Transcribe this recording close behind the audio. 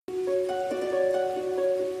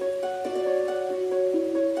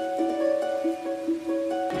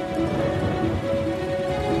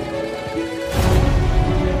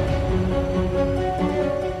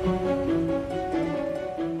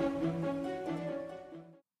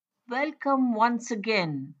Welcome once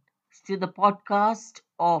again to the podcast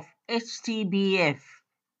of HTBF,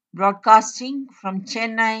 broadcasting from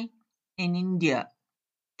Chennai in India.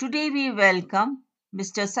 Today we welcome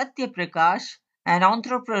Mr. Satya Prakash, an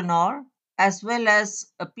entrepreneur as well as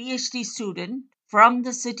a PhD student from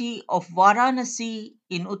the city of Varanasi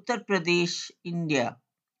in Uttar Pradesh, India.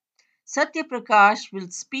 Satya Prakash will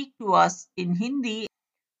speak to us in Hindi.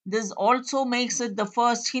 This also makes it the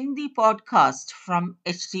first Hindi podcast from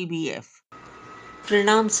HTBF.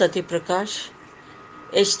 प्रणाम Satya Prakash.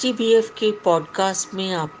 HTBF के podcast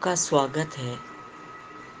में आपका स्वागत है।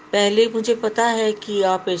 पहले मुझे पता है कि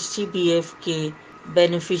आप HTBF के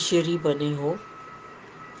बेनिफिशियरी बने हो,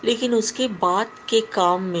 लेकिन उसके बाद के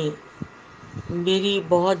काम में मेरी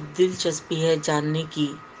बहुत दिलचस्पी है जानने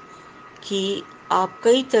की कि आप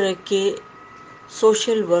कई तरह के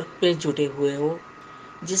सोशल वर्क में जुटे हुए हो,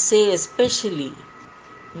 जिससे स्पेशली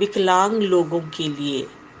विकलांग लोगों के लिए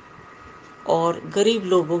और गरीब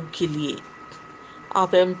लोगों के लिए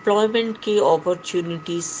आप एम्प्लॉयमेंट की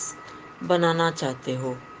अपॉर्चुनिटीज बनाना चाहते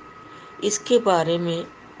हो। इसके बारे में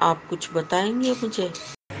आप कुछ बताएंगे मुझे?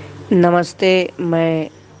 नमस्ते, मैं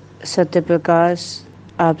सत्य प्रकाश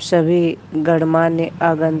आप सभी गणमान्य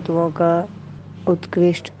आगंतुकों का,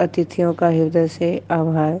 उत्कृष्ट अतिथियों का हृदय से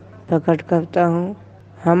आभार प्रकट करता हूँ।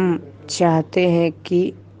 हम चाहते हैं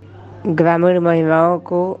कि ग्रामीण महिलाओं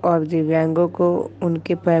को और दिव्यांगों को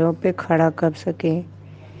उनके पैरों पे खड़ा कर सकें।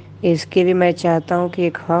 इसके लिए मैं चाहता हूँ कि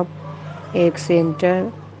एक हब, एक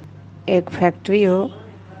सेंटर, एक फैक्ट्री हो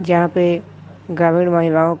जहाँ पे ग्रामीण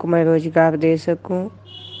महिलाओं को मैं रोजगार दे सकूं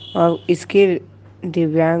और इसके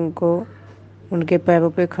दिव्यांग को उनके पैरों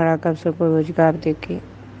पे खड़ा कर सकूं रोजगार देके।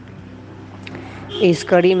 इस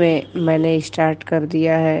कड़ी में मैंने स्टार्ट कर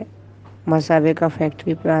दिया है, मसाले का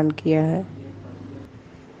फैक्ट्री प्लान किया है।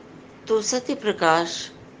 तो सत्य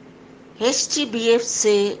प्रकाश, HTBF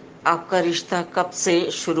से आपका रिश्ता कब से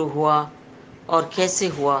शुरू हुआ और कैसे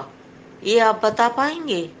हुआ, ये आप बता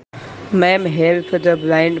पाएंगे? Ma'am, help for the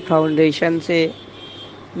blind foundation से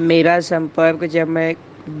मेरा संपर्क जब मैं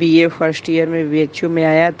BA फर्स्ट ईयर में VHU में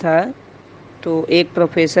आया था, तो एक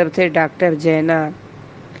प्रोफेसर थे डॉक्टर जैना,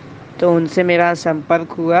 तो उनसे मेरा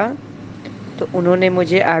संपर्क हुआ। तो उन्होंने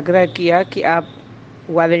मुझे आग्रह किया कि आप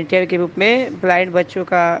वॉलंटियर के रूप में ब्लाइंड बच्चों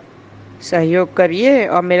का सहयोग करिए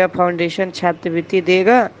और मेरा फाउंडेशन छात्रवृत्ति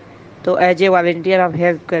देगा, तो एज ए वॉलंटियर आप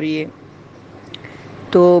हेल्प करिए।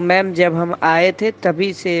 तो मैम, जब हम आए थे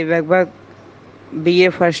तभी से लगभग BA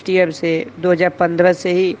फर्स्ट ईयर से 2015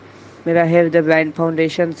 से ही मेरा हेल्प द ब्लाइंड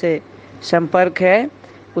फाउंडेशन से संपर्क है।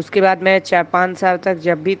 उसके बाद मैं 4-5 साल तक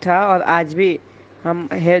जब भी था और आज भी हम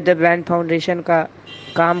हेल्प द ब्लाइंड फाउंडेशन का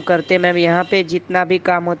काम करते। मैम, यहाँ पे जितना भी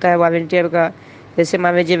काम होता है वॉलंटियर का, जैसे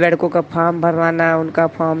मान लीजिए लड़कों का फॉर्म भरवाना, उनका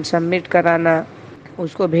फॉर्म सबमिट कराना,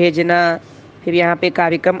 उसको भेजना, फिर यहाँ पे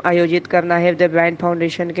कार्यक्रम आयोजित करना, हेल्प द ब्लाइंड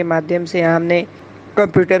फाउंडेशन के माध्यम से हमने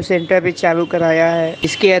कंप्यूटर सेंटर भी चालू कराया है।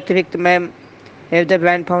 इसके अतिरिक्त ma'am, help the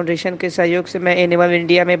blind foundation के सहयोग से मैं एनिमल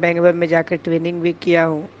इंडिया में बेंगलोर में जाकर ट्रेनिंग भी किया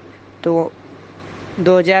हूँ। तो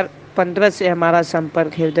 2015 से हमारा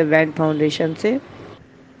संपर्क हेल्प द ब्लाइंड फाउंडेशन से।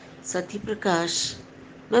 सत्य प्रकाश,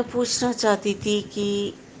 मैं पूछना चाहती थी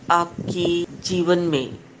कि आपकी जीवन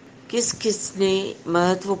में किस किस ने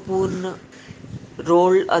महत्वपूर्ण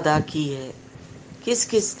रोल अदा की है, किस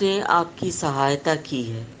किस ने आपकी सहायता की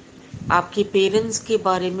है? आपके पेरेंट्स के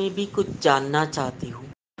बारे में भी कुछ जानना चाहती हूँ।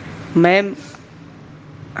 मैम,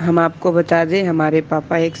 हम आपको बता दें, हमारे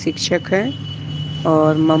पापा एक शिक्षक हैं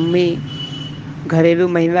और मम्मी घरेलू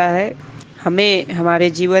महिला है। हमें हमारे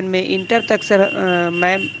जीवन में इंटर तक सर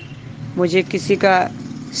मैम मुझे किसी का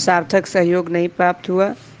सार्थक सहयोग नहीं प्राप्त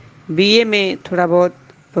हुआ। BA में थोड़ा बहुत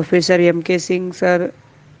professor MK Singh sir,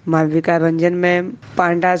 Malvika Ranjan ma'am,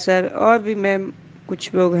 Panda sir और भी मैम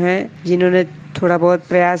कुछ लोग हैं जिन्होंने थोड़ा बहुत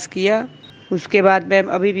प्रयास किया। उसके बाद मैम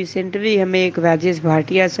अभी रिसेंटली हमें एक राजेश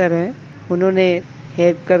भाटिया सर हैं, उन्होंने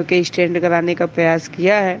हेल्प करके स्टैंड कराने का प्रयास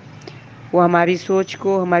किया है। वो हमारी सोच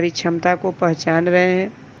को, हमारी क्षमता को पहचान रहे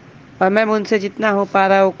हैं और मैम उनसे जितना हो पा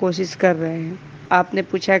रहा है वो कोशिश कर रहे हैं। आपने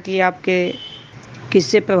पूछा कि आपके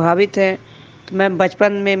किससे प्रभावित हैं, तो मैम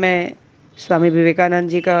बचपन में मैं स्वामी विवेकानंद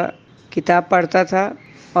जी का किताब पढ़ता था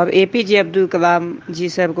और APJ अब्दुल कलाम जी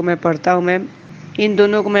सर को मैं पढ़ता हूँ मैम। इन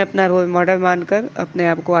दोनों को मैं अपना रोल मॉडल मानकर अपने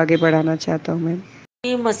आप को आगे बढ़ाना चाहता हूँ मैम।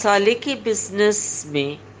 ये मसाले के बिजनेस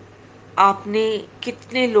में आपने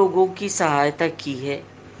कितने लोगों की सहायता की है?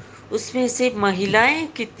 उसमें से महिलाएं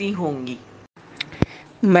कितनी होंगी?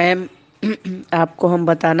 मैम, आपको हम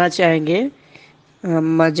बताना चाहेंगे,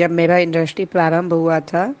 जब मेरा इंडस्ट्री प्रारंभ हुआ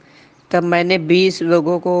था तब मैंने 20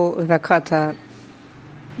 लोगों को रखा था,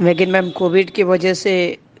 लेकिन मैम कोविड की वजह से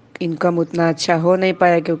इनकम उतना अच्छा हो नहीं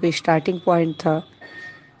पाया क्योंकि स्टार्टिंग पॉइंट था।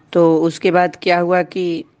 तो उसके बाद क्या हुआ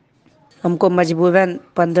कि हमको मजबूरन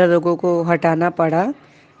 15 लोगों को हटाना पड़ा।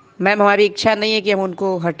 मैम, हमारी इच्छा नहीं है कि हम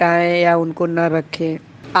उनको हटाएं या उनको न रखें।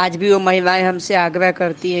 आज भी वो महिलाएं हमसे आग्रह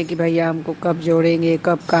करती हैं कि भैया हमको कब जोड़ेंगे,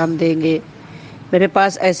 कब काम देंगे। मेरे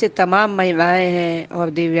पास ऐसे तमाम महिलाएं हैं और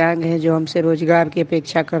दिव्यांग हैं जो हमसे रोजगार की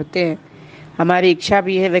अपेक्षा करते हैं। हमारी इच्छा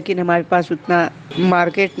भी है, लेकिन हमारे पास उतना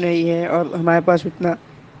मार्केट नहीं है और हमारे पास उतना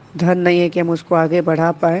धन नहीं है कि हम उसको आगे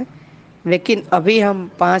बढ़ा पाए। लेकिन अभी हम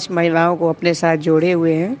 5 महिलाओं को अपने साथ जोड़े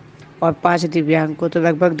हुए हैं और 5 दिव्यांग को, तो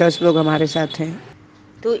लगभग 10 लोग हमारे साथ हैं।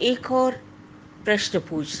 तो एक और प्रश्न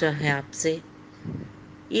पूछ रहा है आपसे।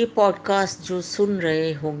 ये पॉडकास्ट जो सुन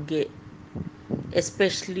रहे होंगे,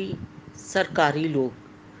 स्पेशली सरकारी लोग,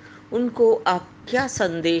 उनको आप क्या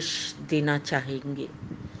संदेश देना चाहेंगे?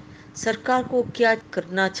 सरकार को क्या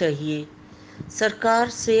करना चाहिए? सरकार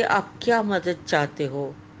से आप क्या मदद चाहते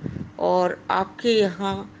हो? और आपके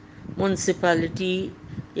यहाँ म्यूनसिपैलिटी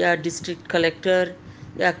या डिस्ट्रिक्ट कलेक्टर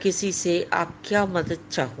या किसी से आप क्या मदद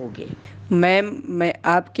चाहोगे? मैम, मैं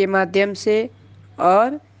आपके माध्यम से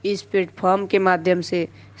और इस प्लेटफॉर्म के माध्यम से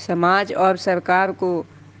समाज और सरकार को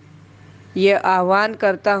ये आह्वान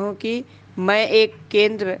करता हूँ कि मैं एक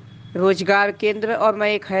केंद्र, रोजगार केंद्र और मैं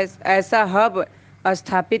एक ऐसा हब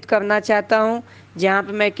स्थापित करना चाहता हूँ जहाँ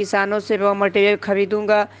पे मैं किसानों से रॉ मटेरियल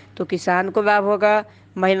खरीदूंगा तो किसान को लाभ होगा,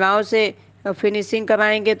 महिलाओं से फिनिशिंग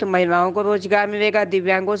कराएंगे तो महिलाओं को रोजगार मिलेगा,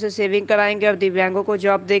 दिव्यांगों से सेविंग कराएंगे और दिव्यांगों को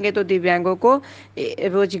जॉब देंगे तो दिव्यांगों को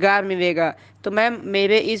रोजगार मिलेगा। तो मैम,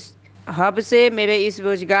 मेरे इस हब से, मेरे इस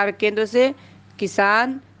रोजगार केंद्र से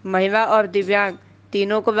किसान, महिला और दिव्यांग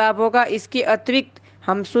तीनों को लाभ होगा। इसके अतिरिक्त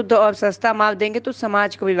हम शुद्ध और सस्ता माल देंगे तो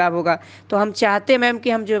समाज को भी लाभ होगा। तो हम चाहते हैं मैम कि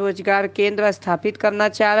हम जो रोजगार केंद्र स्थापित करना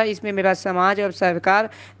चाह रहे हैं, इसमें मेरा समाज और सरकार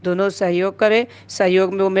दोनों सहयोग करे।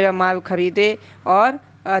 सहयोग में वो मेरा माल खरीदे और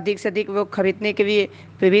अधिक से अधिक वो खरीदने के लिए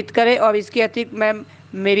प्रेरित करे। और इसके अतिरिक्त मैम,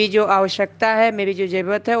 मेरी जो आवश्यकता है, मेरी जो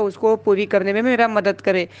ज़रूरत है उसको पूरी करने में मेरा मदद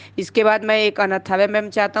करे। इसके बाद मैं एक अनाथालय मैम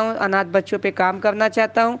चाहता हूँ, अनाथ बच्चों पे काम करना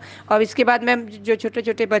चाहता हूँ। और इसके बाद मैम, जो छोटे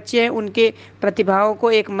छोटे बच्चे हैं उनके प्रतिभाओं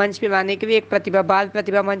को एक मंच पे लाने के लिए एक बाल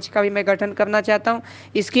प्रतिभा मंच का भी मैं गठन करना चाहता हूँ।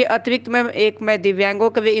 इसके अतिरिक्त मैं दिव्यांगों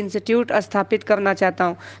के लिए इंस्टीट्यूट स्थापित करना चाहता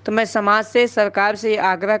हूँ। तो मैं समाज से, सरकार से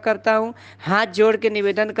आग्रह करता हूँ, हाथ जोड़ के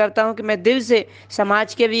निवेदन करता हूँ कि मैं दिल से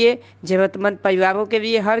समाज के लिए, ज़रूरतमंद परिवारों के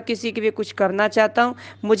लिए, हर किसी के लिए कुछ करना चाहता हूँ।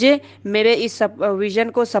 मुझे मेरे इस विजन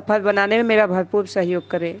को सफल बनाने में मेरा भरपूर सहयोग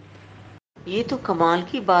करें। ये तो कमाल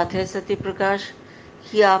की बात है सत्य प्रकाश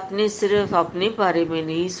कि आपने सिर्फ अपने बारे में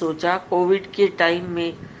नहीं सोचा, कोविड के टाइम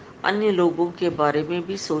में अन्य लोगों के बारे में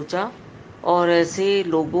भी सोचा और ऐसे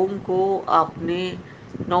लोगों को आपने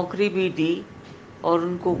नौकरी भी दी और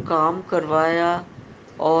उनको काम करवाया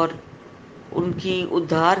और उनकी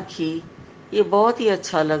उद्धार की। ये बहुत ही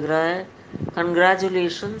अच्छा लग रहा है।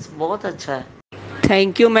 कंग्रेचुलेशंस, बहुत अच्छा है।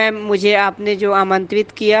 थैंक यू मैम, मुझे आपने जो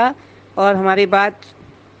आमंत्रित किया और हमारी बात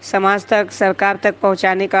समाज तक, सरकार तक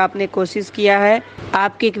पहुंचाने का आपने कोशिश किया है।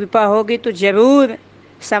 आपकी कृपा होगी तो ज़रूर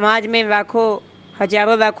समाज में लाखों,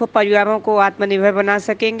 हजारों लाखों परिवारों को आत्मनिर्भर बना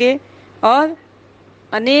सकेंगे और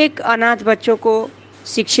अनेक अनाथ बच्चों को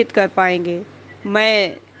शिक्षित कर पाएंगे।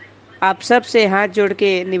 मैं आप सब से हाथ जोड़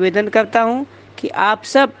के निवेदन करता हूँ कि आप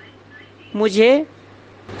सब मुझे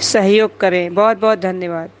सहयोग करें। बहुत बहुत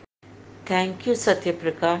धन्यवाद। थैंक यू सत्य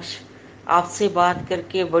प्रकाश, आपसे बात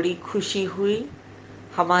करके बड़ी खुशी हुई।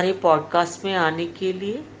 हमारे पॉडकास्ट में आने के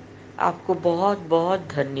लिए आपको बहुत बहुत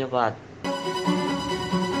धन्यवाद।